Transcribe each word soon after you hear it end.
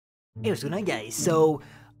Hey, what's going on, guys?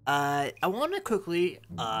 I want to quickly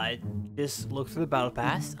just look through the battle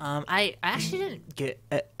pass. I actually didn't get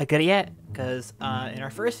it yet because in our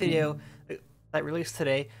first video that released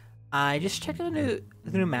today, I just checked out the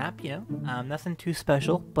new map. Nothing too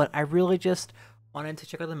special, but I really just wanted to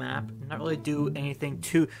check out the map, not really do anything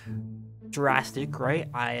too drastic, right?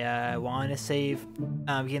 I wanted to save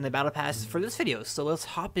getting the battle pass for this video, so let's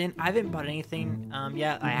hop in. I haven't bought anything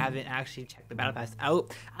yet. I haven't actually checked the battle pass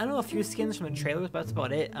out. I know a few skins from the trailers, but that's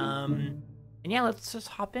about it. And yeah, let's just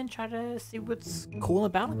hop in, try to see what's cool in the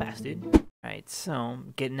battle pass, dude. All right, so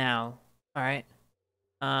get now. All right.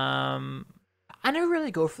 I never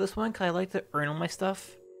really go for this one because I like to earn all my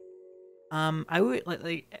stuff. I would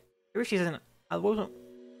like every season. I wasn't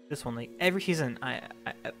this one, like every season I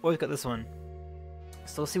always got this one.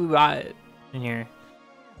 So let's see what we got in here.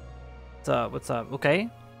 What's up? Okay,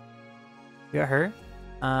 we got her.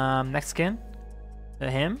 Next skin,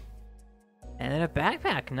 him, and then a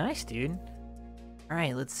backpack. Nice, dude. All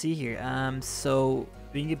right, let's see here. So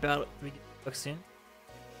we can get battle, we get book soon.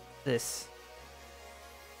 This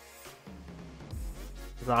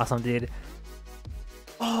is awesome, dude.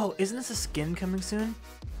 Oh, isn't this a skin coming soon?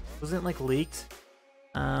 Wasn't it like leaked?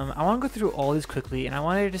 I want to go through all these quickly, and I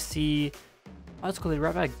wanted to see. Oh, that's cool. They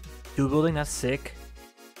brought back dual building. That's sick.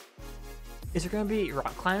 Is there gonna be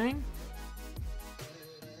rock climbing?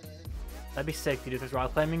 That'd be sick, dude. If there's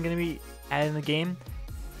rock climbing gonna be added in the game,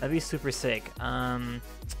 that'd be super sick.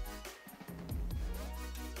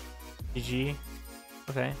 GG.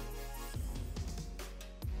 Okay.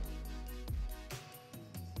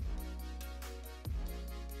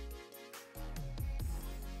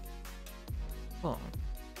 Cool.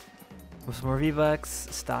 With some more V-Bucks,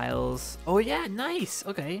 styles. Oh yeah, nice.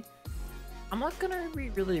 Okay. I'm not gonna be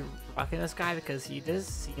really rocking this guy because he does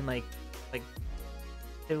seem like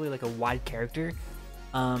typically like a wide character.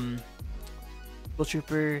 Bull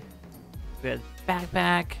Trooper. We had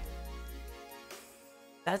backpack.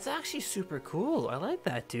 That's actually super cool. I like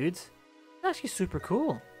that, dudes. That's actually super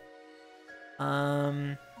cool.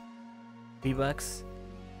 V-Bucks,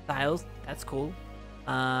 styles. That's cool.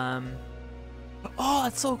 Oh,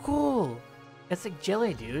 that's so cool! It's like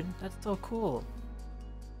jelly, dude. That's so cool.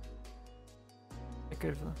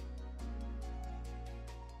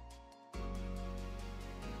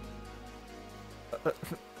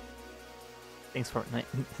 Thanks, Fortnite.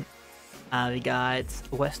 We got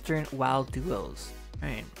Western Wild Duos.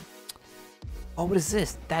 Alright. Oh, what is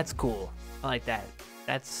this? That's cool. I like that.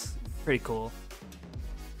 That's pretty cool.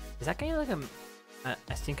 Is that kind of like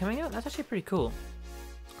a scene coming out? That's actually pretty cool.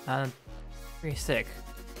 Pretty sick.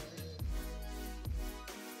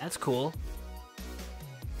 That's cool.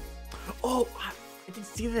 Oh, I didn't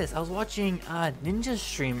see this. I was watching Ninja's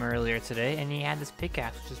stream earlier today, and he had this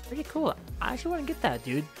pickaxe, which is pretty cool. I actually want to get that,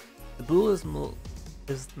 dude. The blue is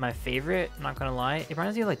my favorite. I'm not gonna lie. It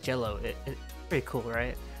reminds me of like Jello. It's pretty cool,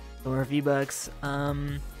 right? Or V-Bucks.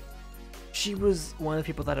 She was one of the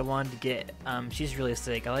people that I wanted to get. She's really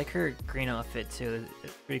sick. I like her green outfit too.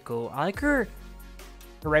 It's pretty cool. I like her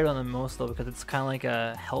red one the most though because it's kind of like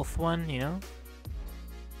a health one, you know.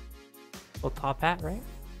 Little top hat, right?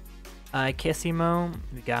 Kissimo,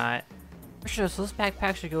 we got. For sure, so this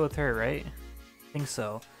backpack should go with her, right? I think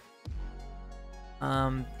so.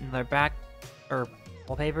 Their back or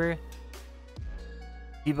wallpaper.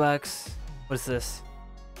 V-Bucks. What is this?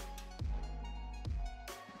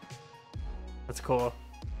 That's cool.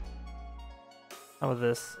 How about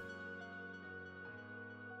this?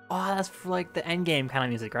 Oh, that's for like the end game kind of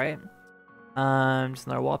music, right? Just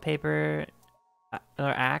another wallpaper,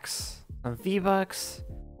 another axe, some V-Bucks,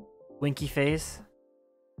 winky face.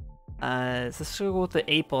 So let's go with the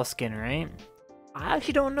 8-ball skin, right? I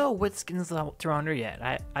actually don't know what skins are tier 100 yet.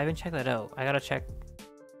 I haven't checked that out. I gotta check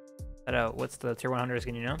that out. What's the tier 100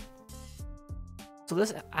 skin, you know? So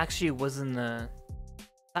this actually was in the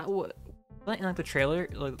in like the trailer,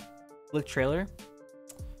 like trailer.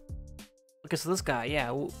 Okay, so this guy, yeah.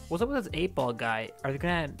 What's up with this 8-ball guy? Are they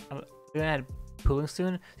gonna add pooling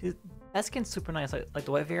soon? See, that skin's super nice, like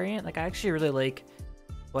the white variant. Like I actually really like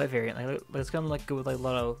the white variant. Like it's gonna like go with like a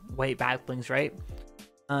lot of white back blings, right?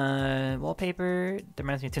 Wallpaper. That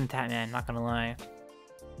reminds me of Tim Tatman. Not gonna lie.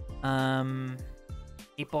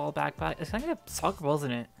 8-ball backpack. It's kind of like a soccer ball,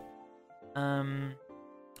 isn't it?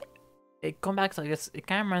 Going back to like this, it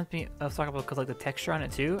kind of reminds me of soccer ball because like the texture on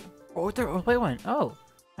it too. Oh, there. Oh, wait one. Oh.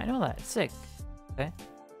 I know that. It's sick. Okay.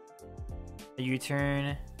 A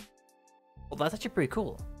U-turn. Well, that's actually pretty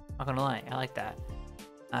cool. Not gonna lie. I like that.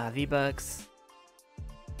 V-Bucks.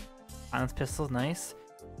 Silence pistols. Nice.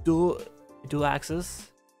 Dual axes.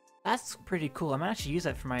 That's pretty cool. I might actually use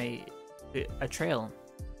that for my a trail.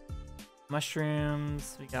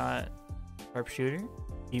 mushrooms. We got sharpshooter,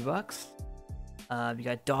 V-Bucks. We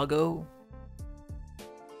got doggo.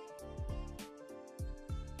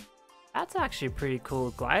 That's actually a pretty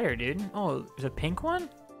cool glider, dude. Oh, there's a pink one?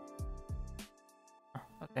 Oh,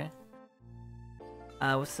 okay.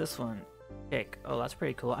 What's this one? Chick. Oh, that's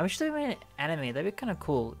pretty cool. I wish they made it animated. That'd be kind of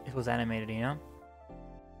cool if it was animated, you know?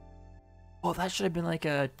 Oh, that should have been like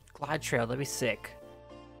a glide trail. That'd be sick.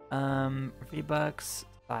 $3.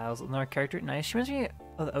 Styles. Another character. Nice. She reminds me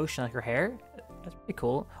of the ocean, like her hair. That's pretty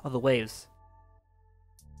cool. Oh, the waves.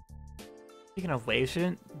 Speaking of waves,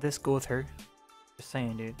 shouldn't this go with her? Just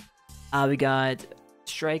saying, dude. We got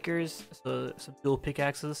strikers, so some dual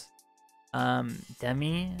pickaxes.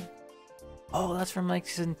 Demi. Oh, that's from like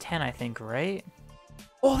season 10, I think, right?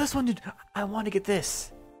 Oh, this one, dude. I want to get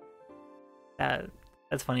this.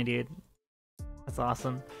 That's funny, dude. That's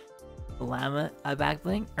awesome. Llama, back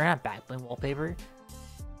bling, or not back bling, wallpaper.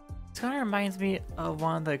 This kind of reminds me of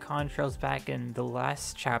one of the contrails back in the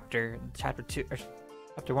last chapter, chapter 2, or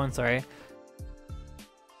chapter 1, sorry.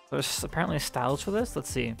 There's apparently styles for this. Let's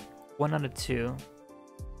see. 1 out of 2.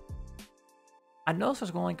 I noticed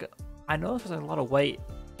there's a lot of white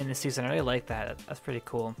in this season. I really like that. That's pretty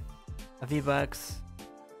cool. A V-Bucks,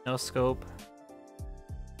 no scope.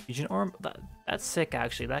 Fusion Orb, that's sick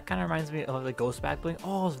actually. That kind of reminds me of the Ghost back bling.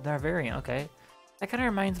 Oh, it's their variant. Okay, that kind of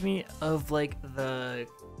reminds me of like the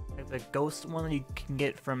Ghost one that you can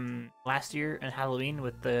get from last year and Halloween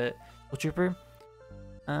with the Trooper.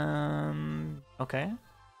 Okay,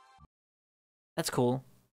 that's cool.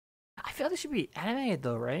 I feel like they should be animated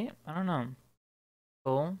though, right? I don't know.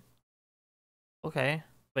 Cool. Okay.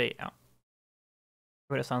 Wait. Oh.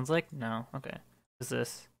 What it sounds like? No. Okay. What is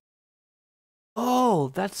this? Oh,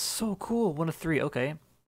 that's so cool. 1 of 3. Okay.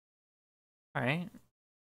 All right.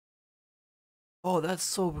 Oh, that's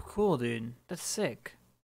so cool, dude. That's sick.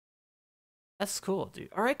 That's cool, dude.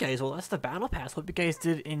 All right, guys. Well, that's the battle pass. Hope you guys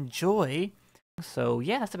did enjoy. So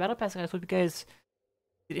yeah, that's the battle pass, guys. Hope you guys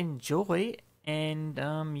did enjoy. And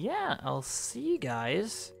yeah, I'll see you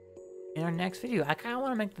guys in our next video. I kind of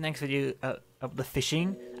want to make the next video of the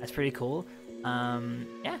fishing. That's pretty cool.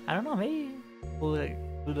 Yeah, I don't know. Maybe we'll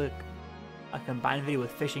do a combined video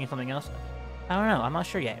with fishing and something else. I don't know. I'm not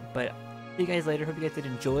sure yet. But see you guys later. Hope you guys did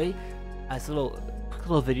enjoy this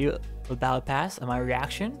little video of Battle Pass and my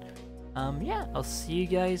reaction. Yeah, I'll see you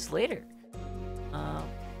guys later. See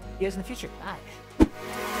you guys in the future. Bye.